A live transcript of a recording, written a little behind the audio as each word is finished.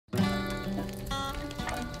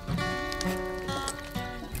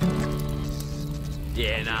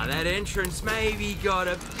Yeah, nah, that entrance maybe got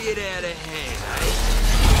a bit out of hand, eh?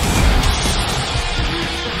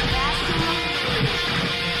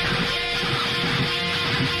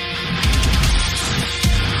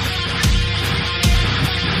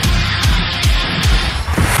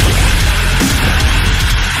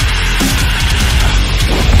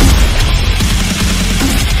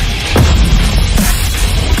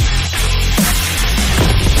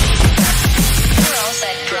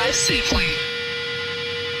 Drive safely.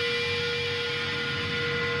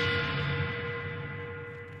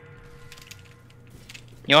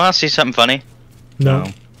 You want to see something funny? No.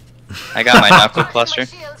 I got my knuckle cluster.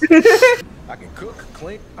 I can cook,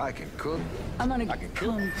 clean, I can cook. I'm gonna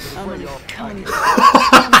come. I'm gonna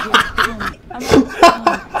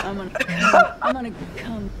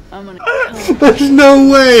come. I'm gonna come. There's no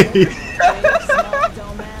way!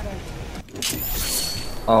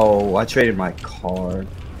 Oh, I traded my car.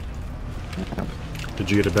 Did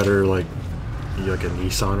you get a better, like a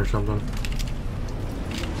Nissan or something?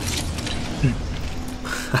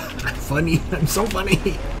 Funny. I'm so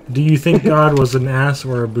funny. Do you think God was an ass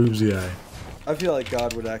or a boobsy guy? I feel like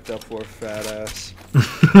God would act up for a fat ass.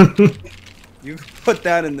 You put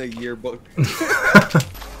that in the yearbook.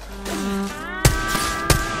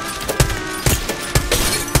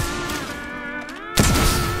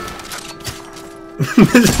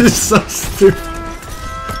 This is so stupid.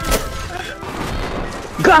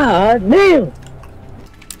 God damn!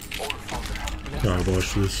 Alright,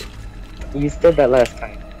 watch this. You said that last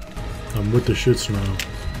time. I'm with the shits now.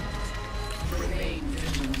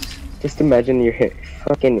 Just imagine you're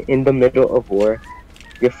fucking in the middle of war.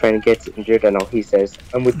 Your friend gets injured and all he says,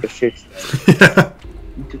 I'm with the shits now.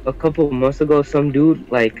 A couple of months ago, some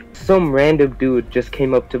random dude just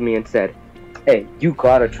came up to me and said, hey, you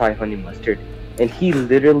gotta try honey mustard. And he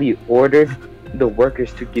literally ordered the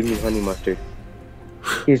workers to give me honey mustard.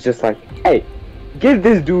 He's just like, hey, give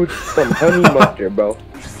this dude some honey mustard, bro.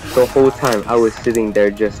 The whole time I was sitting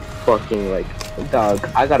there just fucking like, dog,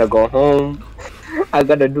 I gotta go home. I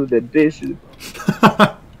gotta do the dishes.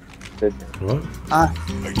 What?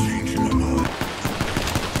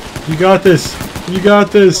 You got this. You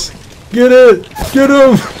got this. Get it. Get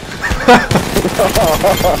him.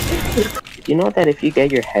 You know that if you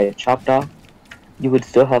get your head chopped off, you would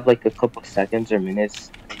still have like a couple seconds or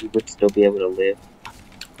minutes, and you would still be able to live.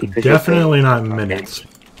 Definitely not minutes.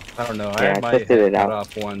 I don't know. Yeah, I had my head cut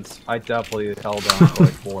off once. I definitely held on for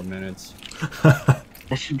like 4 minutes. That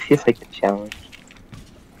should be like a challenge.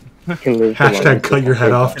 You can live Hashtag cut your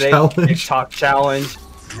head off challenge. TikTok challenge.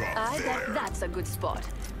 I bet that's a good spot.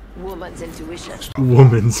 Woman's intuition.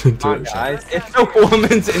 Woman's Come on, intuition. guys. It's a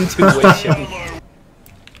woman's intuition.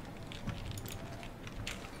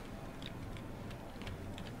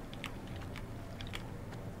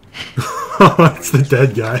 Oh, that's the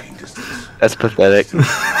dead guy. That's pathetic.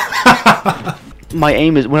 My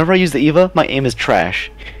aim is, whenever I use the Eva, my aim is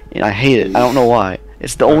trash. And I hate it. I don't know why.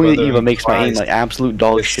 It's the only Eva makes my aim like absolute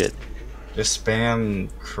dog shit. Just spam,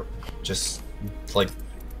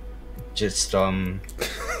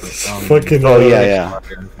 Fucking. Oh yeah.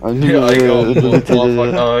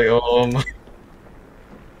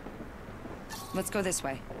 Let's go this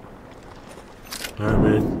way. Alright,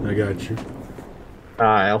 man. I got you.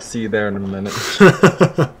 I'll see you there in a minute.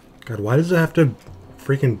 God, why does it have to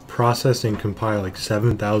freaking process and compile like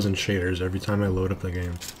 7,000 shaders every time I load up the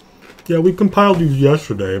game? Yeah, we compiled these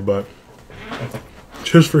yesterday, but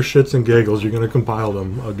just for shits and giggles, you're gonna compile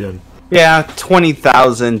them again. Yeah,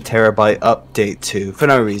 20,000 terabyte update too, for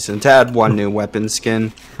no reason, to add one new weapon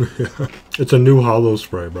skin. Yeah. It's a new hollow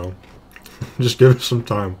spray, bro. Just give it some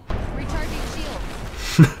time. Recharging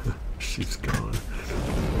shield. She's gone.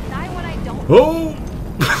 Die when I don't. Oh!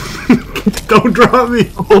 Don't drop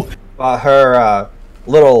me! Her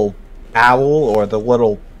little owl, or the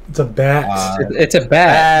little... It's a bat. It's a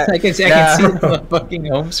bat. I can see it yeah. on the fucking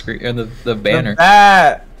home screen, or the banner. The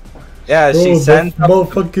bat! Yeah, she sent...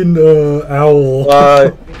 Motherfucking owl.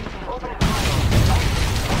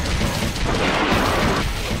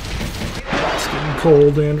 It's getting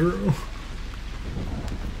cold, Andrew.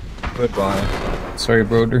 Goodbye. Sorry,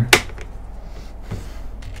 brother.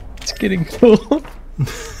 It's getting cold.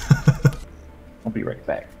 I'll be right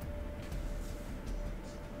back.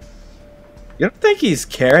 You don't think he's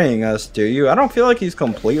carrying us, do you? I don't feel like he's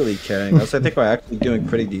completely carrying us. I think we're actually doing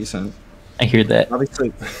pretty decent. I hear that. Obviously.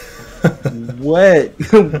 What?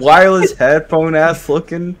 Wireless headphone ass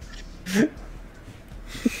looking? I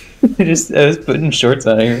was putting shorts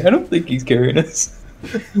on here. I don't think he's carrying us.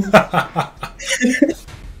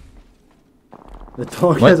 The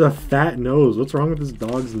dog has a fat nose. What's wrong with this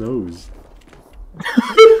dog's nose?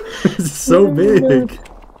 It's so big.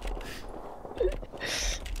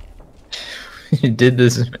 You did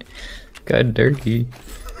this. God dirty.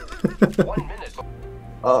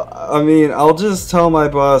 I mean, I'll just tell my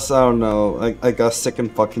boss, I don't know, I got sick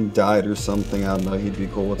and fucking died or something. I don't know, he'd be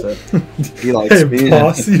cool with it. He likes Hey, me.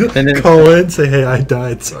 boss, you call in, say, hey, I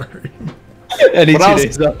died, sorry. I need 2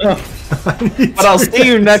 days off. But I'll see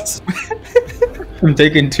you next. I'm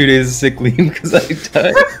taking 2 days of sick leave because I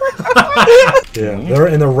died. Yeah,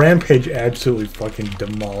 and the rampage absolutely fucking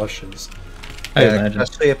demolishes. I imagine.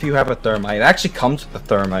 Especially if you have a thermite. It actually comes with a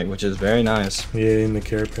thermite, which is very nice. Yeah, in the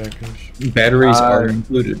care package. Batteries are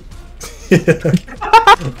included.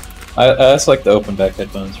 I just like the open back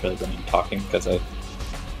headphones rather than talking because I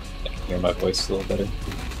can hear my voice a little better.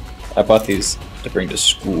 I bought these to bring to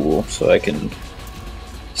school so I can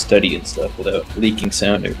study and stuff without leaking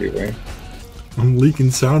sound everywhere. I'm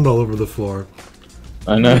leaking sound all over the floor.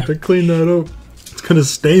 I know. I have to clean that up. It's gonna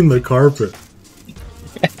stain the carpet.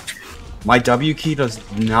 My W key does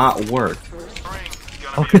not work.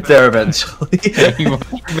 I'll get there eventually.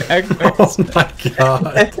 Oh my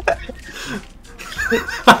god.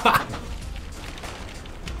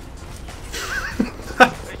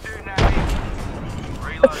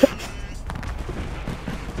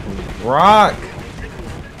 Rock!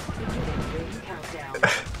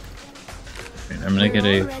 I'm gonna get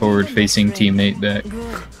a forward-facing teammate back.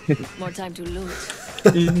 Good. More time to loot.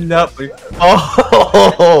 Nothing.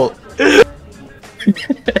 Oh!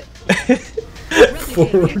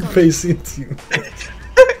 Forward facing team.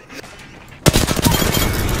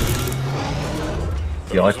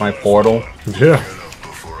 You like my portal? Yeah.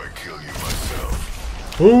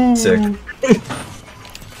 Ooh. Sick.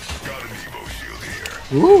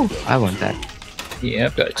 Ooh, I want that. Yeah,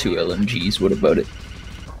 I've got 2 LMGs. What about it?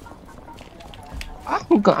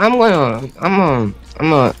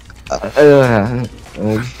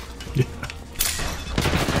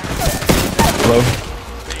 Hello?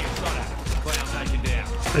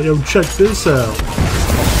 Hey, yo, check this out.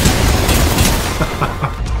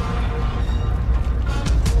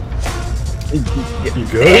 You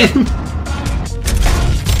good?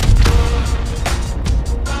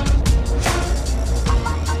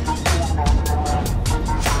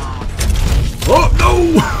 Oh no!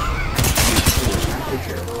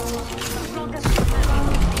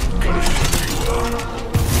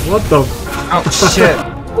 What the? Oh shit!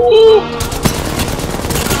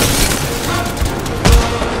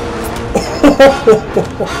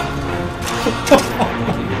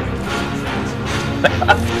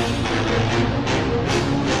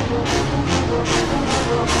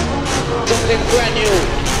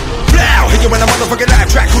 Blow, hit you in a motherfucking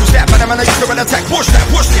live track. Who's that? Man, I'm gonna use it when I attack. Push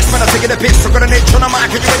this. Man, I'm taking a piss. I got an itch on the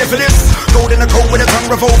mic. Are you ready for this? Gold in the coat with a tongue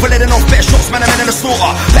revolver, letting off best shots. Man, I'm in the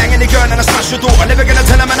slaughter. Banging the gun and I smash the door. I'm never gonna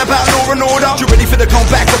tell a man about law and order. You ready for the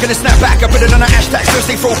comeback? We're gonna snap back. I put it on a hashtag. First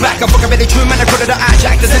they throw back. I'm fucking really true, man. I call it a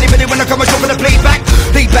hijack. Does anybody wanna come and drop in the playback?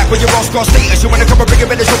 Lead back with your Oscar status. You wanna come and bring it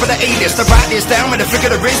with the drop of the A-list. I write this down with a flick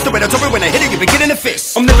of the wrist. The way I top it when I hit it, you be getting a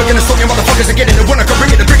fist. I'm never gonna stop you motherfuckers again. The one I can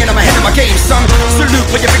bring it and bring it on my head of my game, son.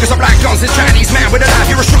 Salute with your fingers up like guns. It's Chinese man with a knife,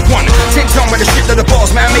 you're a shook one. 10 ton with a shit to the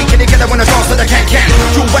balls, man. Making it together when I dance to the can-can.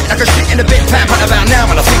 You wet like a shit in the big pan. But about now,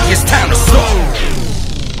 motherfucker.